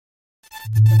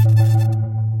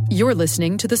You're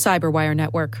listening to the Cyberwire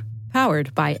Network,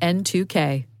 powered by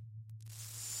N2K.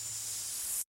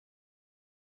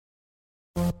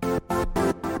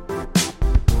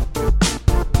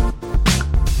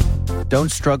 Don't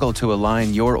struggle to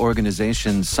align your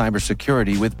organization's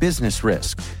cybersecurity with business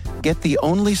risk. Get the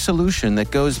only solution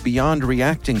that goes beyond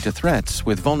reacting to threats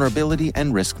with vulnerability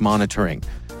and risk monitoring.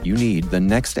 You need the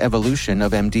next evolution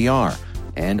of MDR,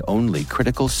 and only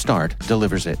Critical Start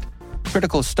delivers it.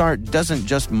 Critical Start doesn't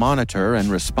just monitor and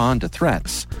respond to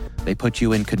threats. They put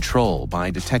you in control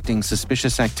by detecting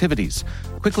suspicious activities,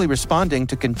 quickly responding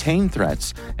to contain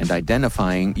threats, and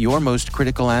identifying your most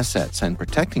critical assets and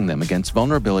protecting them against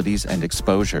vulnerabilities and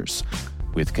exposures.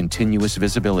 With continuous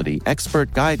visibility,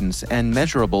 expert guidance, and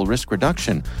measurable risk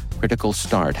reduction, Critical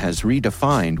Start has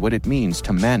redefined what it means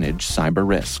to manage cyber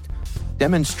risk.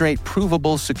 Demonstrate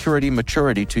provable security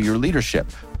maturity to your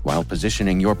leadership while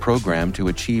positioning your program to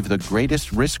achieve the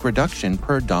greatest risk reduction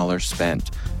per dollar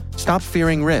spent. Stop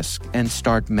fearing risk and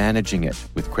start managing it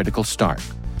with Critical Start.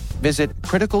 Visit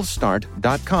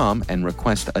criticalstart.com and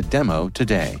request a demo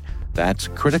today. That's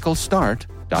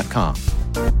criticalstart.com.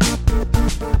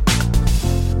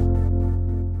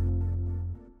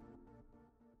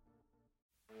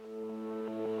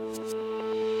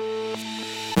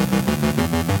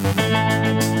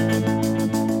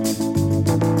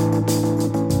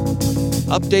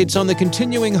 Updates on the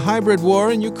continuing hybrid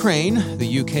war in Ukraine.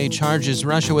 The UK charges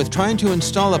Russia with trying to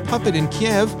install a puppet in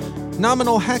Kiev.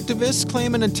 Nominal hacktivists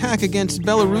claim an attack against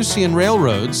Belarusian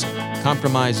railroads.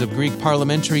 Compromise of Greek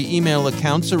parliamentary email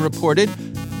accounts are reported.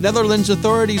 Netherlands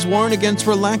authorities warn against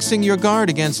relaxing your guard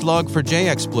against Log4j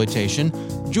exploitation.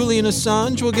 Julian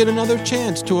Assange will get another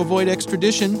chance to avoid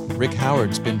extradition. Rick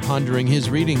Howard's been pondering his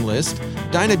reading list.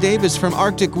 Dinah Davis from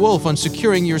Arctic Wolf on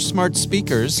securing your smart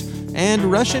speakers. And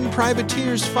Russian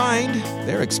privateers find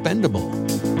they're expendable.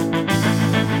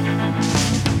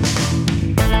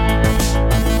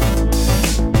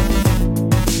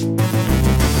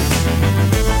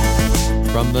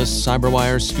 From the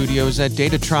Cyberwire studios at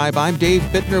Data Tribe, I'm Dave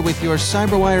Bittner with your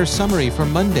Cyberwire summary for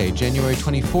Monday, January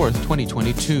 24th,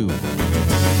 2022.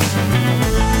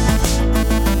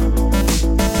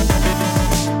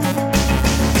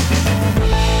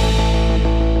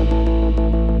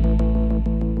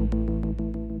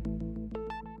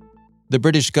 The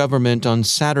British government on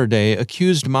Saturday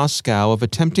accused Moscow of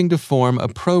attempting to form a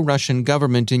pro-Russian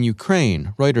government in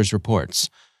Ukraine, Reuters reports.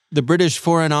 The British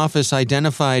Foreign Office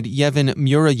identified Yevhen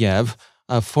Murayev,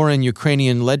 a foreign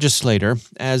Ukrainian legislator,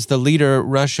 as the leader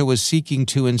Russia was seeking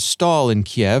to install in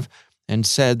Kiev, and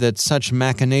said that such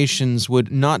machinations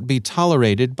would not be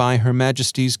tolerated by Her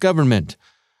Majesty's government.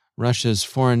 Russia's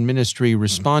foreign ministry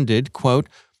responded, quote,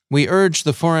 "We urge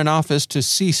the Foreign Office to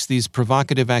cease these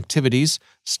provocative activities,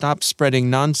 stop spreading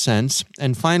nonsense,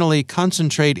 and finally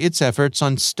concentrate its efforts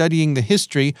on studying the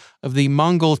history of the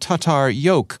Mongol-Tatar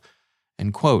yoke."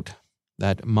 End quote.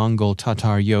 That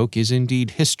Mongol-Tatar yoke is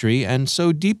indeed history, and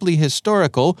so deeply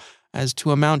historical as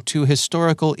to amount to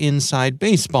historical inside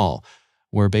baseball,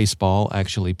 where baseball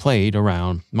actually played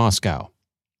around Moscow.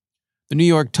 The New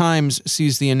York Times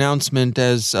sees the announcement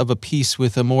as of a piece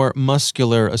with a more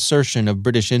muscular assertion of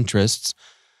British interests.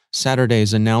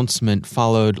 Saturday's announcement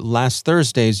followed last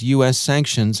Thursday's U.S.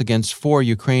 sanctions against 4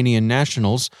 Ukrainian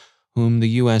nationals, whom the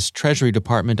U.S. Treasury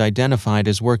Department identified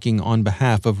as working on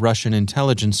behalf of Russian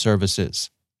intelligence services.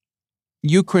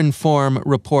 Ukrinform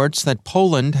reports that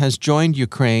Poland has joined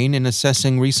Ukraine in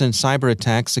assessing recent cyber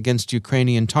attacks against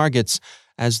Ukrainian targets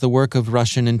as the work of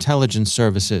Russian intelligence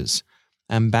services.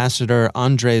 Ambassador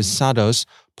Andrzej Sados,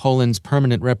 Poland's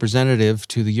permanent representative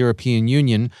to the European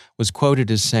Union, was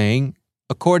quoted as saying,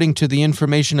 "According to the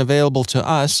information available to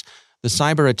us, the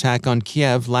cyber attack on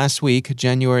Kiev last week,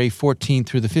 January 14th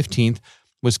through the 15th,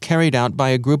 was carried out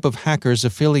by a group of hackers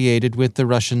affiliated with the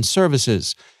Russian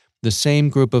services. The same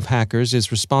group of hackers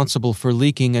is responsible for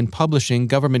leaking and publishing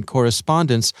government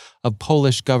correspondence of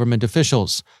Polish government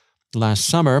officials. Last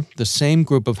summer, the same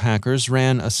group of hackers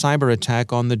ran a cyber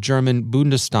attack on the German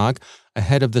Bundestag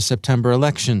ahead of the September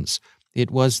elections. It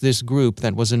was this group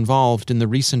that was involved in the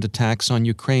recent attacks on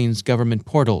Ukraine's government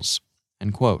portals."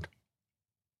 End quote.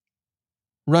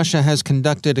 Russia has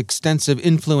conducted extensive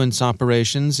influence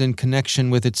operations in connection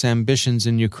with its ambitions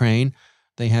in Ukraine.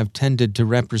 They have tended to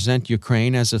represent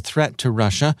Ukraine as a threat to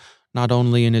Russia, not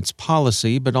only in its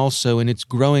policy but also in its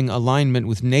growing alignment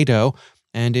with NATO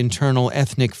and internal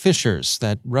ethnic fissures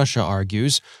that Russia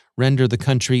argues render the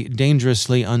country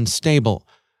dangerously unstable.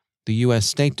 The U.S.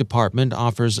 State Department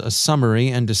offers a summary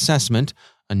and assessment,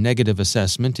 a negative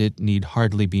assessment, it need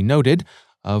hardly be noted,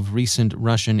 of recent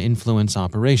Russian influence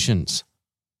operations.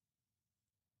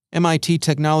 MIT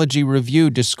Technology Review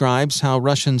describes how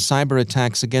Russian cyber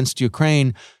attacks against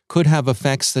Ukraine could have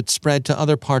effects that spread to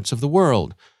other parts of the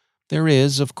world. There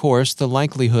is, of course, the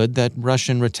likelihood that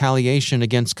Russian retaliation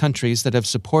against countries that have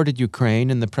supported Ukraine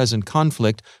in the present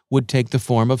conflict would take the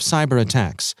form of cyber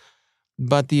attacks.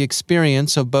 But the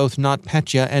experience of both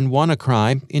NotPetya and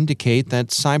WannaCry indicate that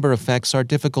cyber effects are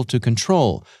difficult to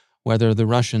control, whether the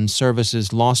Russian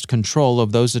services lost control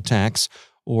of those attacks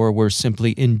or were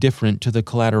simply indifferent to the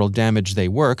collateral damage they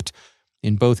worked.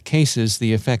 In both cases,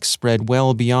 the effects spread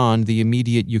well beyond the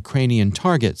immediate Ukrainian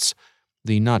targets.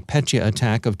 The NotPetya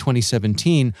attack of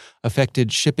 2017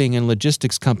 affected shipping and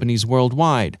logistics companies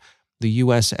worldwide. The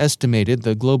U.S. estimated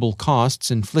the global costs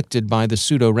inflicted by the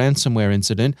pseudo-ransomware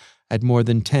incident at more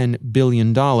than $10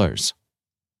 billion.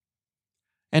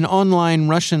 An online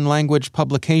Russian-language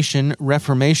publication,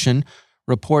 Reformation,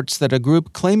 reports that a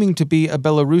group claiming to be a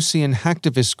Belarusian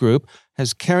hacktivist group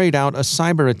has carried out a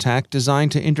cyber attack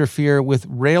designed to interfere with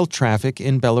rail traffic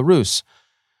in Belarus.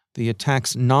 The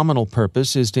attack's nominal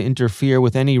purpose is to interfere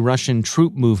with any Russian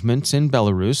troop movements in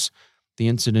Belarus. The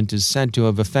incident is said to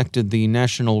have affected the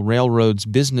national railroad's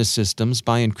business systems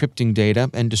by encrypting data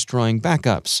and destroying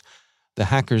backups. The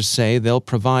hackers say they'll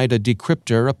provide a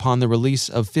decryptor upon the release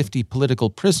of 50 political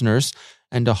prisoners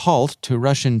and a halt to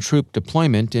Russian troop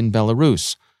deployment in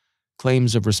Belarus.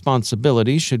 Claims of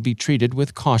responsibility should be treated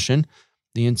with caution.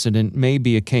 The incident may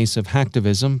be a case of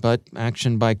hacktivism, but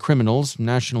action by criminals,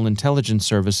 national intelligence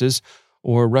services,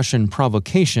 or Russian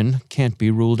provocation can't be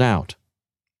ruled out.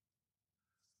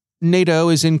 NATO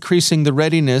is increasing the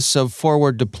readiness of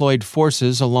forward-deployed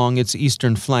forces along its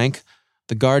eastern flank.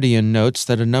 The Guardian notes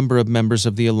that a number of members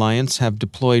of the alliance have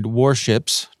deployed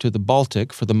warships to the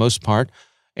Baltic for the most part,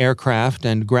 aircraft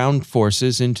and ground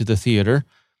forces into the theater.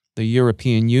 The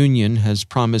European Union has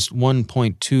promised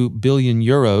 1.2 billion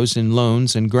euros in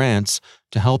loans and grants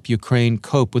to help Ukraine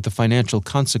cope with the financial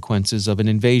consequences of an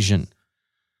invasion.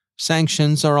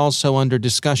 Sanctions are also under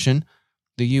discussion.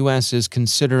 The U.S. is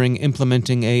considering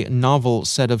implementing a novel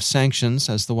set of sanctions,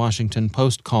 as the Washington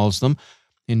Post calls them,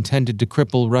 intended to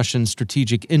cripple Russian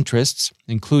strategic interests,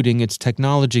 including its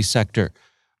technology sector.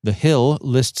 The Hill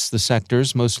lists the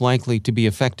sectors most likely to be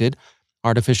affected: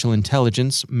 artificial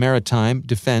intelligence, maritime,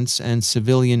 defense, and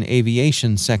civilian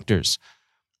aviation sectors.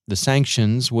 The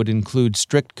sanctions would include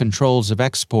strict controls of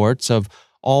exports of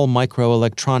all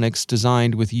microelectronics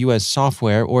designed with U.S.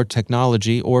 software or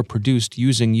technology or produced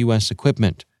using U.S.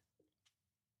 equipment.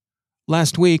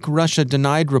 Last week, Russia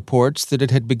denied reports that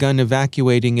it had begun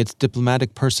evacuating its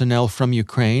diplomatic personnel from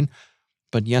Ukraine,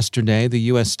 but yesterday the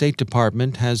U.S. State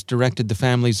Department has directed the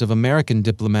families of American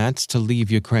diplomats to leave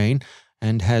Ukraine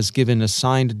and has given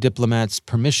assigned diplomats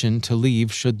permission to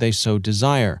leave should they so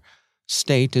desire.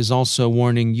 State is also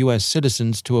warning U.S.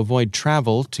 citizens to avoid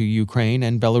travel to Ukraine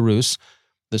and Belarus.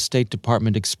 The State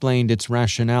Department explained its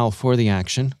rationale for the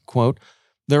action. Quote,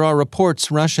 "There are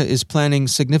reports Russia is planning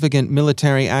significant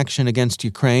military action against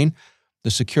Ukraine.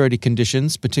 The security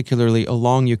conditions, particularly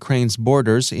along Ukraine's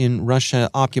borders in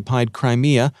Russia-occupied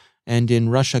Crimea and in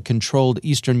Russia-controlled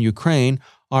eastern Ukraine,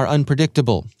 are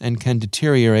unpredictable and can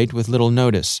deteriorate with little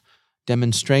notice.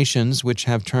 Demonstrations, which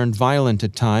have turned violent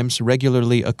at times,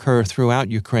 regularly occur throughout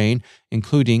Ukraine,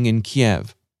 including in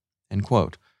Kiev." End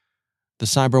quote. The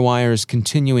CyberWire's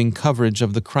continuing coverage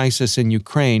of the crisis in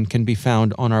Ukraine can be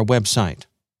found on our website.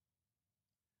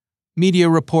 Media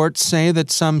reports say that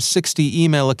some 60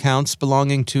 email accounts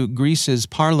belonging to Greece's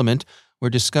parliament were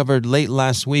discovered late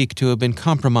last week to have been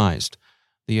compromised.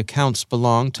 The accounts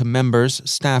belong to members,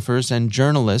 staffers, and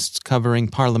journalists covering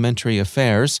parliamentary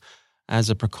affairs. As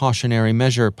a precautionary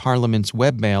measure, Parliament's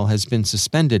webmail has been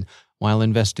suspended while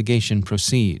investigation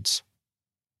proceeds.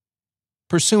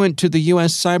 Pursuant to the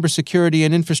U.S. Cybersecurity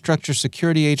and Infrastructure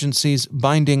Security Agency's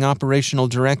binding Operational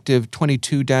Directive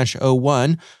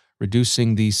 22-01,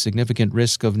 reducing the significant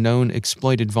risk of known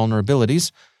exploited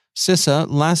vulnerabilities, CISA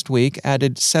last week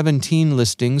added 17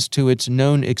 listings to its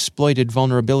known exploited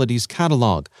vulnerabilities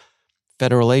catalog.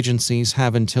 Federal agencies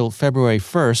have until February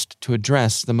 1st to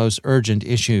address the most urgent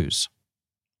issues.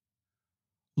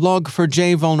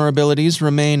 Log4j vulnerabilities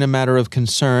remain a matter of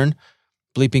concern.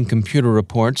 Bleeping Computer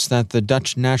reports that the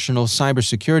Dutch National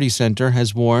Cybersecurity Center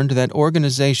has warned that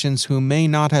organizations who may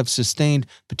not have sustained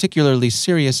particularly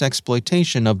serious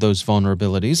exploitation of those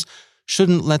vulnerabilities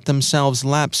shouldn't let themselves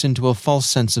lapse into a false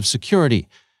sense of security.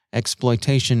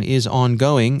 Exploitation is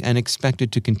ongoing and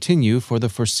expected to continue for the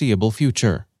foreseeable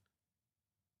future.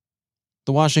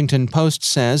 The Washington Post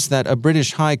says that a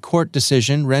British High Court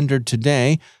decision rendered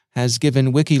today has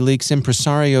given WikiLeaks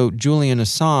impresario Julian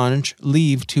Assange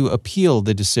leave to appeal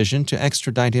the decision to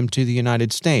extradite him to the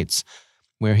United States.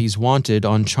 where he's wanted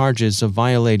on charges of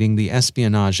violating the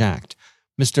Espionage Act.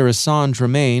 Mr. Assange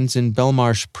remains in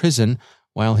Belmarsh prison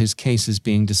while his case is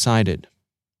being decided.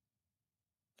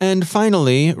 And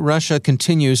finally, Russia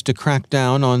continues to crack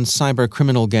down on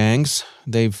cybercriminal gangs.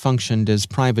 They've functioned as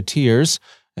privateers,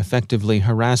 effectively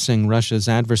harassing Russia's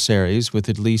adversaries with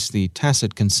at least the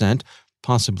tacit consent,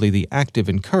 possibly the active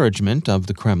encouragement of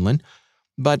the Kremlin.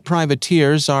 But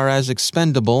privateers are as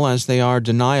expendable as they are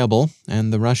deniable,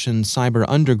 and the Russian cyber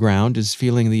underground is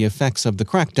feeling the effects of the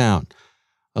crackdown.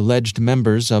 Alleged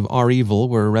members of REvil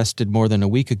were arrested more than a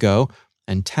week ago,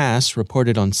 and TASS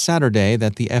reported on Saturday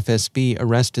that the FSB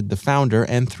arrested the founder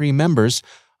and 3 members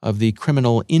of the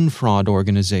criminal infraud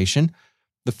organization.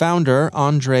 The founder,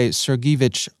 Andrei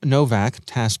Sergeyevich Novak,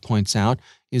 TASS points out,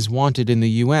 is wanted in the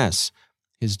U.S.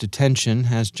 His detention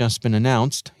has just been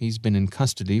announced. He's been in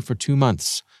custody for 2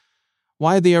 months.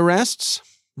 Why the arrests?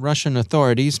 Russian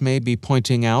authorities may be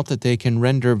pointing out that they can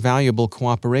render valuable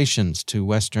cooperations to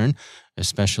Western,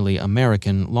 especially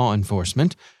American, law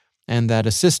enforcement, and that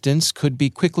assistance could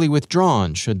be quickly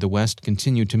withdrawn should the West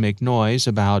continue to make noise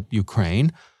about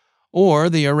Ukraine. Or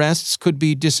the arrests could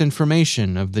be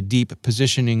disinformation of the deep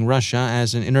positioning Russia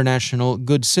as an international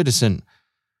good citizen.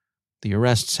 The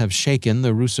arrests have shaken the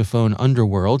Russophone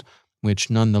underworld, which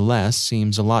nonetheless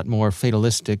seems a lot more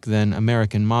fatalistic than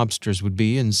American mobsters would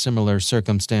be in similar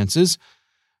circumstances.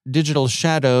 Digital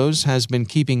Shadows has been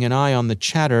keeping an eye on the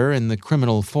chatter in the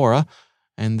criminal fora,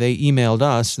 and they emailed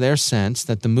us their sense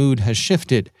that the mood has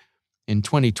shifted. In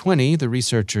 2020, the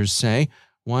researchers say,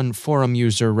 one forum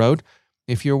user wrote,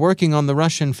 "If you're working on the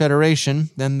Russian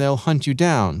Federation, then they'll hunt you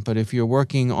down, but if you're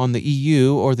working on the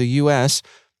EU or the US,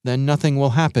 then nothing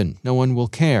will happen. No one will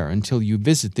care until you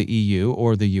visit the EU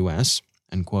or the US."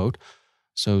 End quote.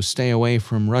 So stay away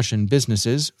from Russian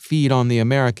businesses, feed on the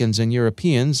Americans and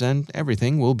Europeans, and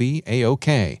everything will be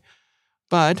A-OK.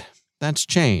 But that's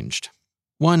changed.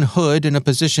 One hood in a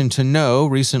position to know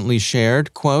recently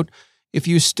shared, quote, "If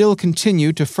you still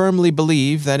continue to firmly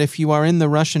believe that if you are in the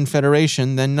Russian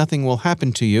Federation, then nothing will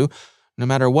happen to you, no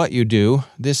matter what you do,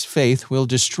 this faith will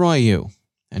destroy you."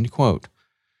 End quote.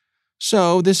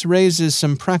 So this raises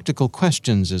some practical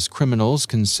questions as criminals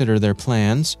consider their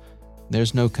plans.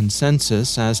 There's no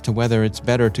consensus as to whether it's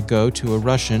better to go to a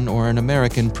Russian or an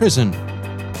American prison.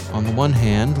 On the one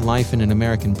hand, life in an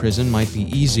American prison might be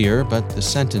easier, but the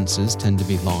sentences tend to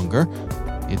be longer.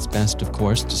 It's best, of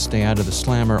course, to stay out of the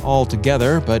slammer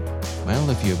altogether, but, well,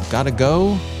 if you've got to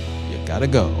go, you got to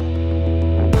go.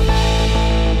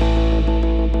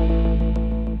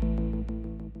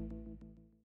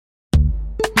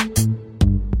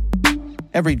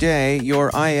 Every day, your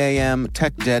IAM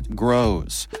tech debt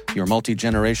grows. Your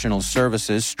multi-generational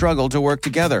services struggle to work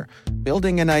together.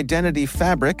 Building an identity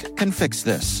fabric can fix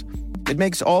this. It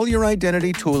makes all your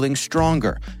identity tooling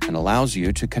stronger and allows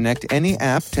you to connect any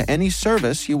app to any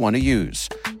service you want to use,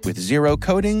 with zero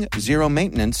coding, zero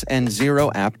maintenance, and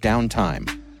zero app downtime.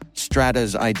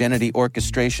 Strata's identity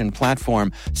orchestration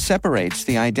platform separates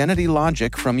the identity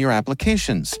logic from your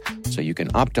applications, so you can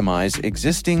optimize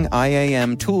existing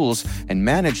IAM tools and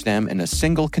manage them in a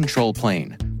single control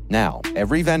plane. Now,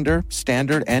 every vendor,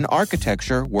 standard, and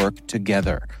architecture work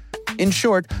together. In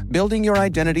short, building your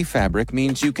identity fabric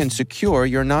means you can secure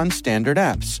your non-standard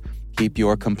apps, keep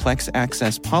your complex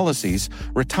access policies,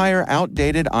 retire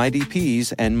outdated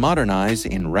IDPs, and modernize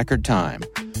in record time.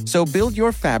 So build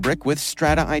your fabric with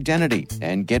Strata Identity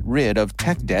and get rid of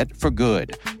tech debt for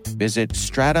good. Visit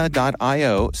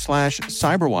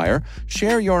strata.io/cyberwire,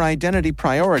 share your identity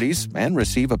priorities, and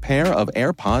receive a pair of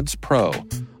AirPods Pro.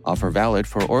 Offer valid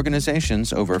for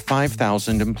organizations over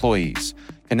 5,000 employees.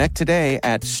 Connect today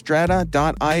at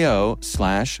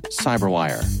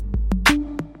strata.io/cyberwire.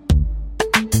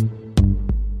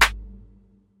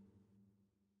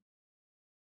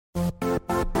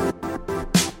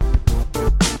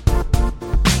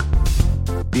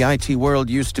 The IT world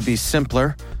used to be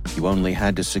simpler. You only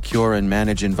had to secure and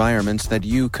manage environments that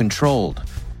you controlled.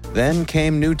 Then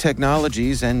came new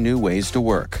technologies and new ways to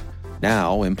work.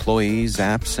 Now, employees,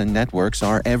 apps, and networks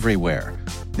are everywhere.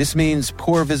 This means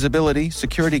poor visibility,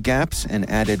 security gaps, and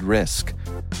added risk.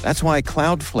 That's why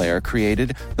Cloudflare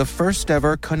created the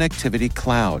first-ever connectivity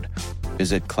cloud.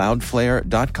 Visit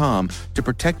cloudflare.com to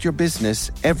protect your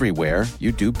business everywhere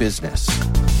you do business.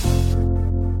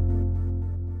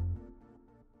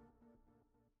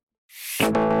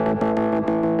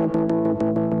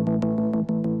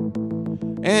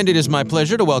 And it is my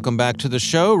pleasure to welcome back to the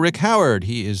show Rick Howard.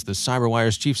 He is the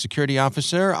CyberWire's Chief Security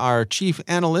Officer, our Chief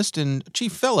Analyst, and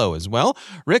Chief Fellow as well.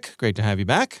 Rick, great to have you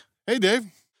back. Hey, Dave.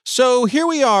 So here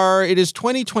we are. It is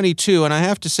 2022, and I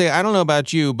have to say, I don't know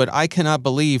about you, but I cannot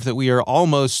believe that we are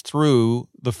almost through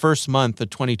the first month of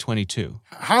 2022.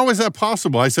 How is that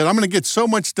possible? I said I'm going to get so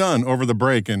much done over the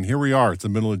break, and here we are. It's the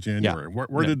middle of January. Yeah.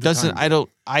 Where did the time go?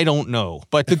 I don't know.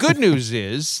 But the good news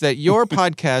is that your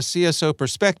podcast, CSO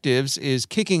Perspectives, is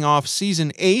kicking off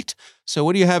season 8. So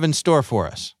what do you have in store for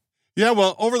us? Yeah,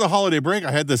 well, over the holiday break,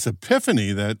 I had this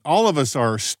epiphany that all of us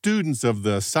are students of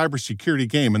the cybersecurity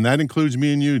game, and that includes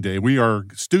me and you, Dave. We are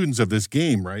students of this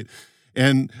game, right?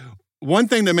 And one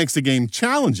thing that makes the game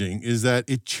challenging is that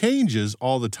it changes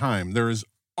all the time. There is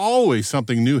always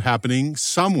something new happening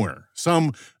somewhere,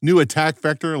 some new attack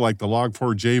vector like the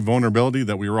Log4j vulnerability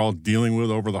that we were all dealing with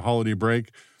over the holiday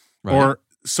break, Right. or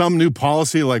some new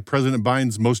policy like President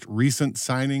Biden's most recent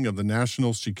signing of the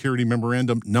National Security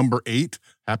Memorandum number 8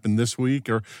 happened this week,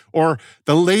 or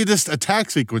the latest attack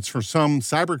sequence for some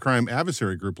cybercrime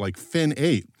adversary group like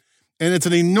Fin8. And it's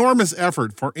an enormous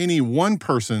effort for any one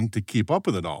person to keep up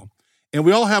with it all. And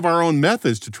we all have our own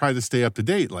methods to try to stay up to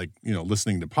date, like,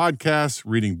 listening to podcasts,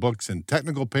 reading books and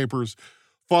technical papers,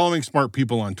 following smart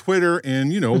people on Twitter,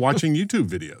 and, watching YouTube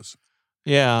videos.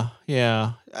 Yeah.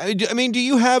 I mean, do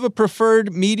you have a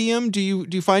preferred medium? Do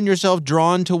you find yourself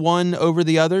drawn to one over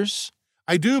the others?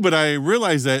 I do, but I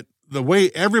realize that the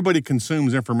way everybody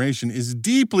consumes information is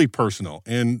deeply personal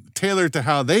and tailored to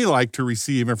how they like to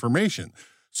receive information.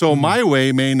 So my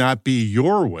way may not be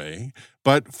your way,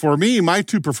 but for me, my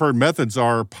two preferred methods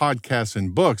are podcasts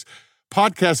and books.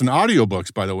 Podcasts and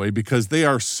audiobooks, by the way, because they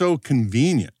are so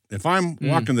convenient. If I'm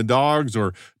walking the dogs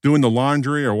or doing the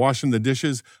laundry or washing the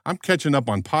dishes, I'm catching up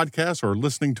on podcasts or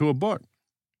listening to a book.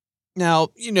 Now,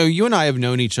 you and I have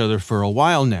known each other for a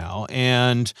while now,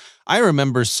 and I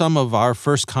remember some of our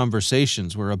first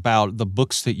conversations were about the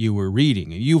books that you were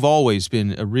reading. You've always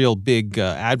been a real big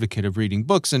advocate of reading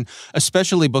books, and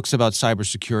especially books about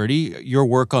cybersecurity. Your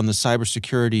work on the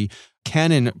Cybersecurity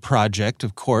Canon Project,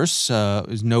 of course,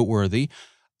 is noteworthy.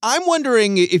 I'm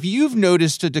wondering if you've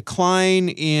noticed a decline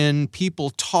in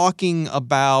people talking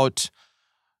about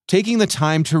taking the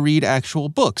time to read actual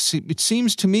books. It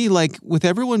seems to me like with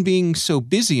everyone being so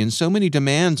busy and so many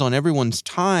demands on everyone's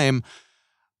time,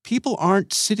 people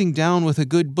aren't sitting down with a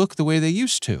good book the way they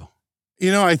used to.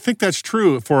 I think that's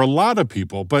true for a lot of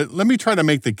people, but let me try to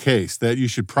make the case that you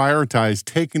should prioritize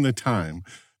taking the time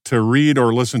to read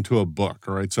or listen to a book,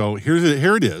 all right? So here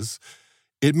it is.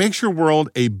 It makes your world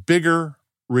a bigger,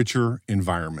 richer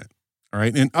environment. All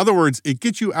right. In other words, it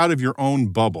gets you out of your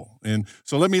own bubble. And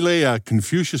so let me lay a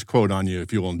Confucius quote on you,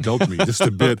 if you will indulge me just a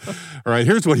bit. All right.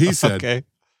 Here's what he said. Okay.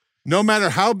 No matter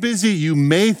how busy you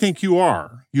may think you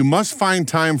are, you must find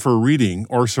time for reading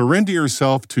or surrender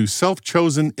yourself to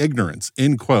self-chosen ignorance,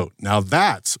 end quote. Now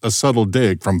that's a subtle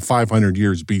dig from 500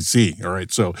 years BC. All right.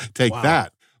 So take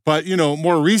that. But,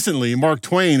 more recently, Mark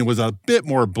Twain was a bit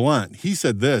more blunt. He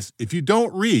said this: if you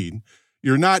don't read,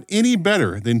 you're not any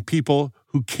better than people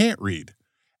who can't read.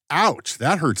 Ouch,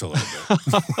 that hurts a little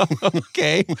bit.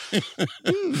 Okay.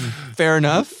 Fair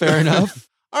enough. All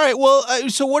right, well,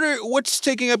 so what's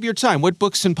taking up your time? What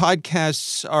books and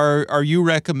podcasts are you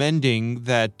recommending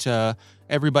that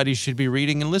everybody should be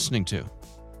reading and listening to?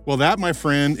 Well, that, my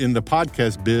friend, in the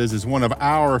podcast biz is one of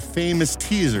our famous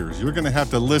teasers. You're going to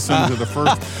have to listen to the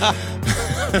first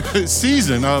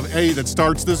season of 8 that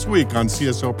starts this week on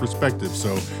CSO Perspective.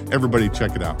 So everybody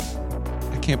check it out.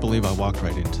 I can't believe I walked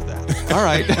right into that. All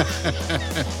right.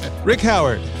 Rick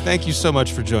Howard, thank you so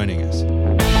much for joining us.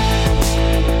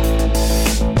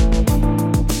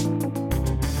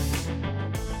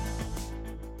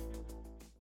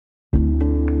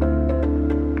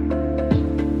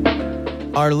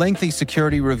 Are lengthy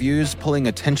security reviews pulling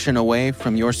attention away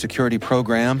from your security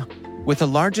program? With the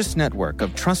largest network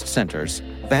of trust centers,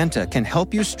 Vanta can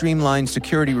help you streamline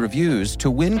security reviews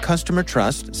to win customer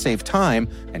trust, save time,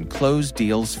 and close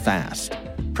deals fast.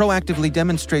 Proactively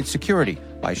demonstrate security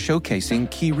by showcasing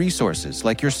key resources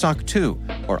like your SOC 2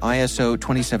 or ISO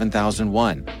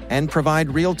 27001, and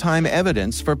provide real-time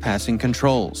evidence for passing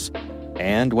controls.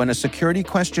 And when a security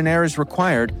questionnaire is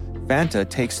required, Vanta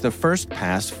takes the first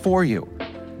pass for you.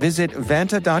 Visit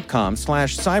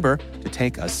vanta.com/cyber to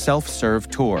take a self-serve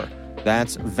tour.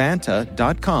 That's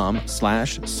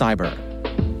vanta.com/cyber.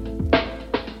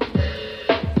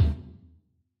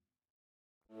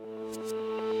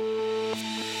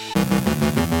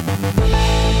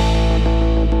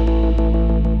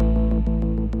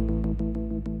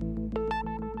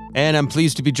 And I'm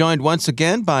pleased to be joined once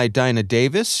again by Dinah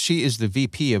Davis. She is the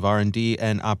VP of R&D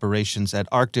and Operations at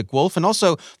Arctic Wolf and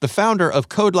also the founder of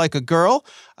Code Like a Girl.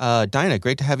 Dinah,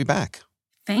 great to have you back.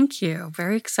 Thank you.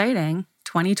 Very exciting.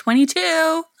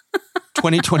 2022.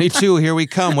 2022, here we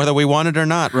come, whether we want it or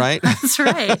not, right? That's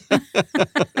right.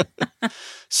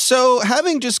 So,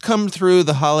 having just come through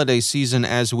the holiday season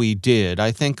as we did,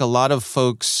 I think a lot of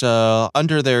folks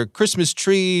under their Christmas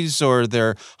trees or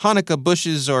their Hanukkah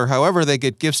bushes or however they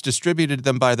get gifts distributed to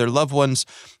them by their loved ones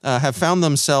have found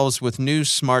themselves with new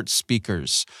smart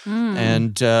speakers.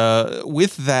 And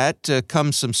with that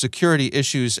comes some security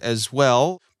issues as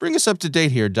well. Bring us up to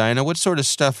date here, Diana. What sort of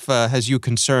stuff has you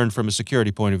concerned from a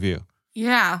security point of view?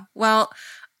 Yeah. Well,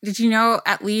 did you know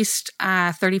at least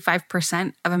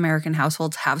 35% of American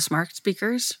households have smart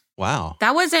speakers? Wow.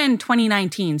 That was in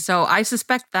 2019, so I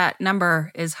suspect that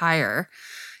number is higher.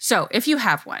 So if you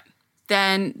have one,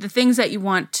 then the things that you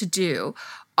want to do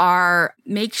are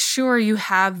make sure you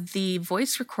have the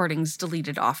voice recordings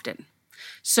deleted often.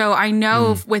 So I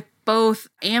know with both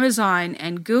Amazon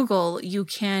and Google, you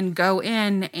can go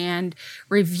in and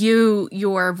review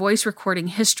your voice recording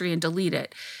history and delete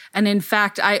it. And in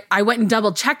fact, I went and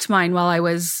double checked mine while I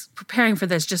was preparing for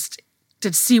this just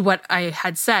to see what I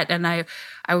had set. And I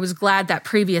was glad that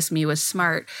previous me was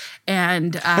smart.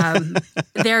 And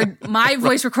my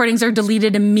voice recordings are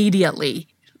deleted immediately.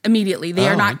 They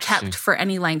are not kept for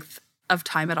any length of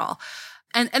time at all.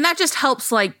 And that just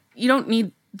helps, like, you don't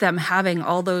need them having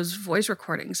all those voice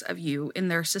recordings of you in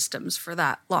their systems for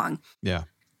that long. Yeah.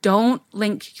 Don't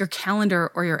link your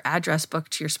calendar or your address book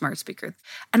to your smart speaker.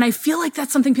 And I feel like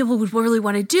that's something people would really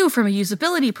want to do from a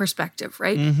usability perspective,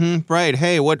 right? Mm-hmm. Right.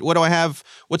 Hey, what do I have?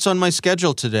 What's on my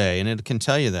schedule today? And it can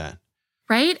tell you that.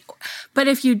 Right? But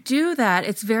if you do that,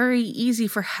 it's very easy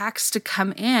for hacks to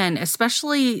come in,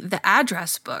 especially the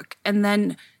address book, and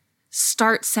then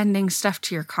start sending stuff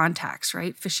to your contacts,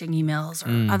 right? Phishing emails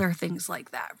or other things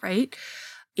like that, right?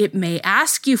 It may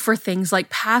ask you for things like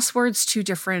passwords to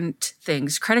different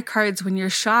things, credit cards when you're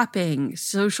shopping,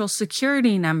 social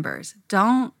security numbers.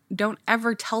 Don't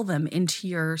ever tell them into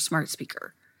your smart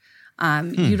speaker.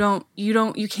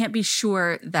 You can't be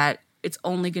sure that it's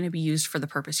only going to be used for the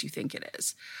purpose you think it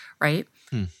is, right?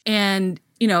 And,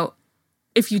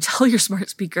 if you tell your smart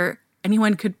speaker,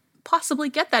 anyone could possibly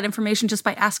get that information just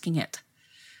by asking it.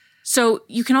 So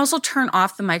you can also turn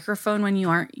off the microphone when you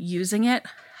aren't using it.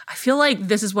 I feel like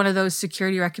this is one of those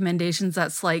security recommendations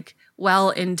that's like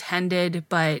well-intended,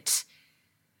 but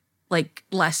like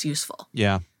less useful.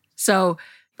 Yeah. So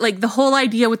like the whole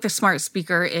idea with the smart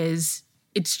speaker is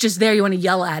it's just there. You want to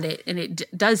yell at it and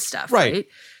it does stuff, right?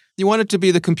 You want it to be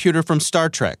the computer from Star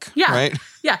Trek, right?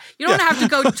 Yeah. You don't have to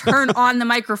go turn on the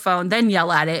microphone, then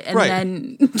yell at it, and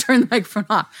then turn the microphone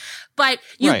off. But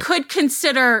you could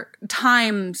consider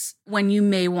times when you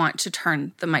may want to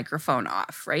turn the microphone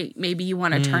off, right? Maybe you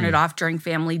want to turn it off during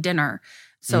family dinner.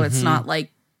 So it's not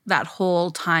like that whole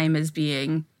time is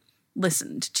being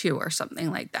listened to or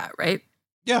something like that, right?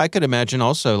 Yeah, I could imagine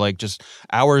also like just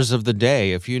hours of the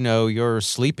day. If you know you're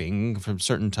sleeping from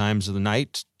certain times of the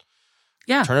night,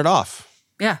 turn it off.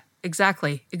 Yeah,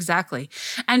 exactly.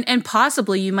 And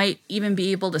possibly you might even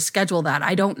be able to schedule that.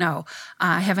 I don't know.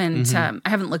 I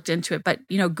haven't looked into it, but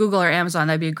Google or Amazon,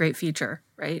 that'd be a great feature,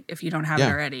 right? If you don't have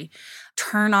it already.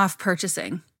 Turn off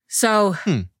purchasing. So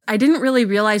I didn't really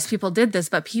realize people did this,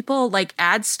 but people like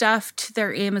add stuff to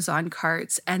their Amazon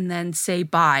carts and then say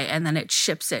buy, and then it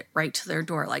ships it right to their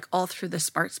door, like all through the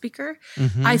smart speaker.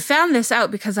 I found this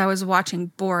out because I was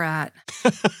watching Borat.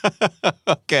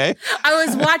 Okay. I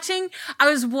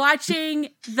was watching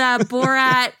the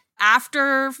Borat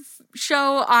after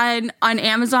show on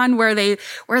Amazon where they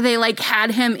like had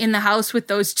him in the house with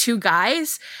those two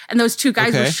guys, and those two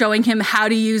guys were showing him how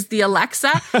to use the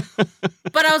Alexa.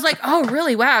 But I was like, oh,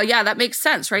 really? Wow. Yeah, that makes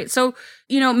sense, right? So,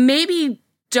 maybe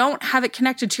don't have it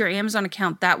connected to your Amazon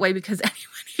account that way, because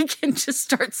anybody can just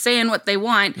start saying what they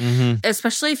want,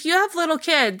 especially if you have little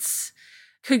kids,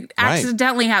 could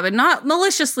accidentally have it, not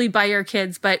maliciously by your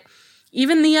kids, but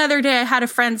even the other day, I had a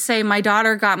friend say my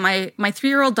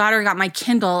 3-year-old daughter got my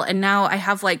Kindle, and now I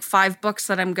have like 5 books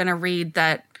that I'm going to read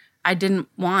that I didn't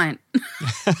want.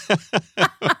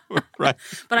 Right.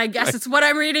 But I guess it's what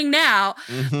I'm reading now.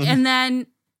 And then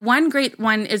one great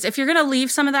one is if you're going to leave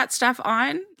some of that stuff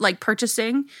on, like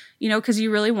purchasing, because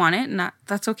you really want it, and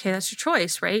that's okay. That's your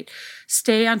choice, right?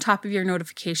 Stay on top of your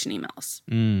notification emails.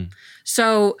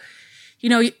 So,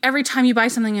 every time you buy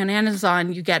something on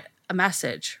Amazon, you get a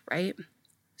message, right?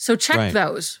 So check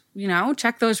those,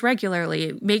 check those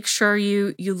regularly. Make sure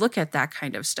you look at that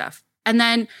kind of stuff. And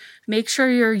then make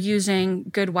sure you're using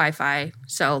good Wi-Fi.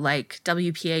 So like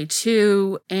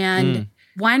WPA2. And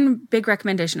one big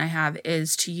recommendation I have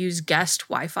is to use guest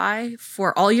Wi-Fi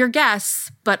for all your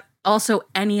guests, but Also,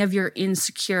 any of your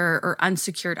insecure or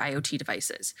unsecured IoT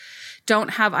devices. Don't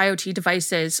have IoT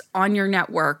devices on your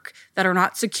network that are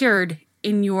not secured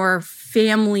in your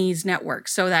family's network,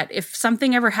 so that if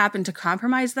something ever happened to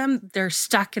compromise them, they're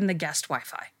stuck in the guest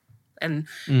Wi-Fi and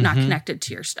not connected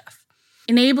to your stuff.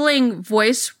 Enabling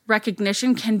voice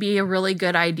recognition can be a really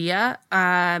good idea,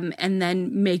 and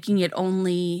then making it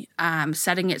only,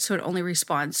 setting it so it only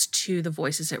responds to the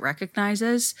voices it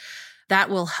recognizes. That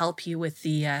will help you with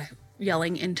the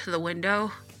yelling into the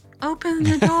window, open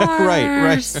the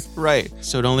doors. Right.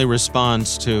 So it only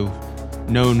responds to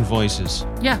known voices.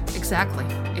 Yeah, exactly.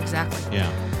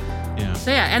 Yeah.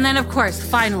 So yeah, and then of course,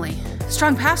 finally,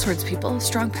 strong passwords, people,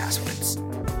 strong passwords.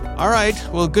 All right.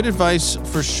 Well, good advice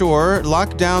for sure.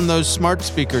 Lock down those smart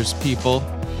speakers, people.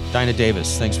 Dinah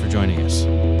Davis, thanks for joining us.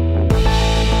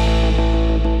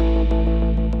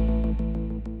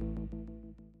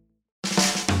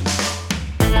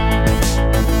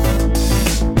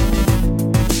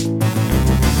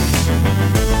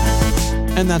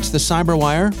 And that's the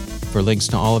Cyberwire. For links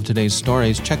to all of today's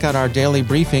stories, check out our daily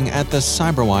briefing at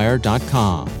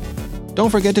thecyberwire.com. Don't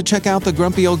forget to check out the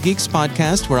Grumpy Old Geeks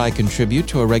podcast, where I contribute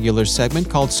to a regular segment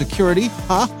called Security.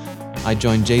 I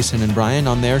join Jason and Brian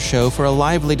on their show for a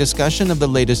lively discussion of the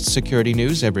latest security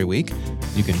news every week.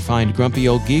 You can find Grumpy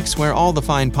Old Geeks where all the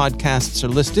fine podcasts are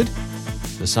listed.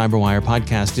 The Cyberwire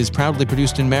podcast is proudly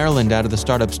produced in Maryland out of the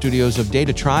startup studios of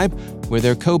Data Tribe, where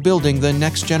they're co-building the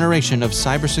next generation of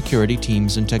cybersecurity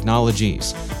teams and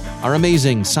technologies. Our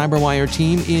amazing Cyberwire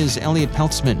team is Elliot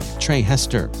Peltzman, Trey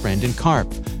Hester, Brandon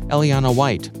Karpf, Eliana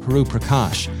White, Peru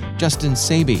Prakash, Justin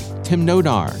Sabi, Tim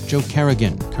Nodar, Joe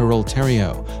Kerrigan, Carol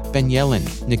Terrio, Ben Yellen,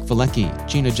 Nick Valecki,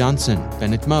 Gina Johnson,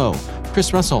 Bennett Moe,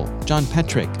 Chris Russell, John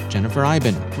Petrick, Jennifer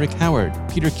Iben, Rick Howard,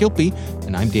 Peter Kilpie,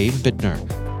 and I'm Dave Bittner.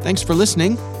 Thanks for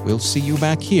listening. We'll see you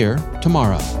back here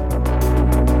tomorrow.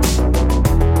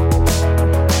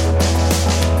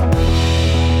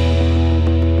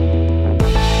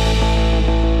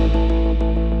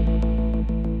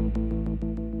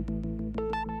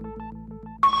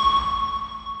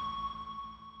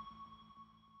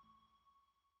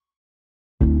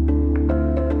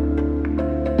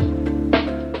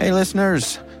 Hey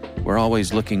listeners, we're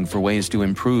always looking for ways to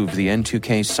improve the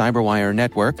N2K Cyberwire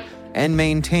network and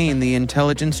maintain the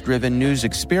intelligence-driven news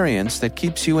experience that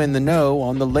keeps you in the know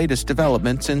on the latest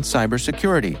developments in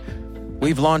cybersecurity.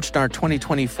 We've launched our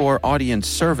 2024 audience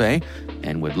survey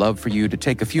and would love for you to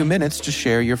take a few minutes to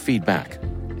share your feedback.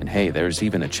 And hey, there's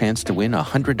even a chance to win a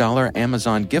 $100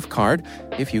 Amazon gift card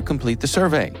if you complete the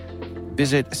survey.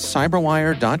 Visit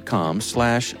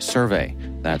cyberwire.com/survey.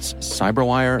 That's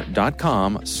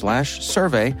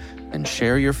cyberwire.com/survey and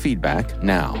share your feedback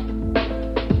now.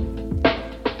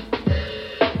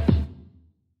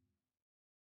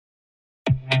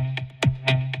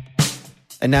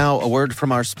 And now a word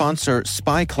from our sponsor,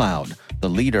 SpyCloud, the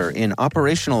leader in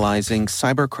operationalizing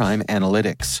cybercrime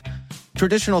analytics.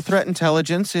 Traditional threat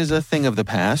intelligence is a thing of the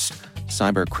past.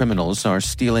 Cyber criminals are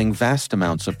stealing vast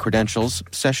amounts of credentials,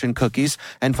 session cookies,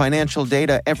 and financial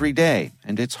data every day,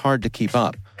 and it's hard to keep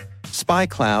up.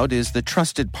 SpyCloud is the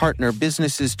trusted partner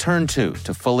businesses turn to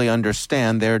fully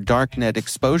understand their darknet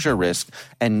exposure risk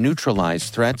and neutralize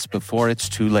threats before it's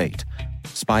too late.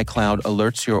 SpyCloud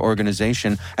alerts your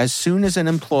organization as soon as an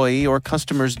employee or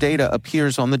customer's data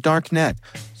appears on the darknet,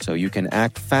 so you can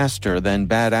act faster than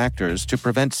bad actors to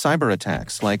prevent cyber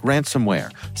attacks like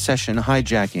ransomware, session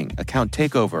hijacking, account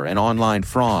takeover, and online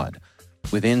fraud.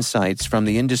 With insights from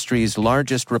the industry's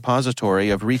largest repository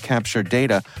of recaptured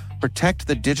data, protect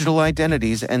the digital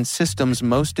identities and systems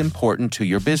most important to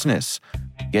your business.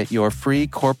 Get your free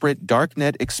corporate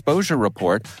darknet exposure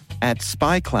report at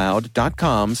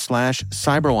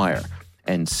spycloud.com/cyberwire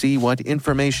and see what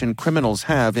information criminals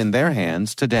have in their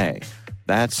hands today.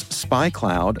 That's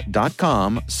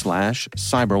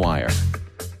spycloud.com/cyberwire.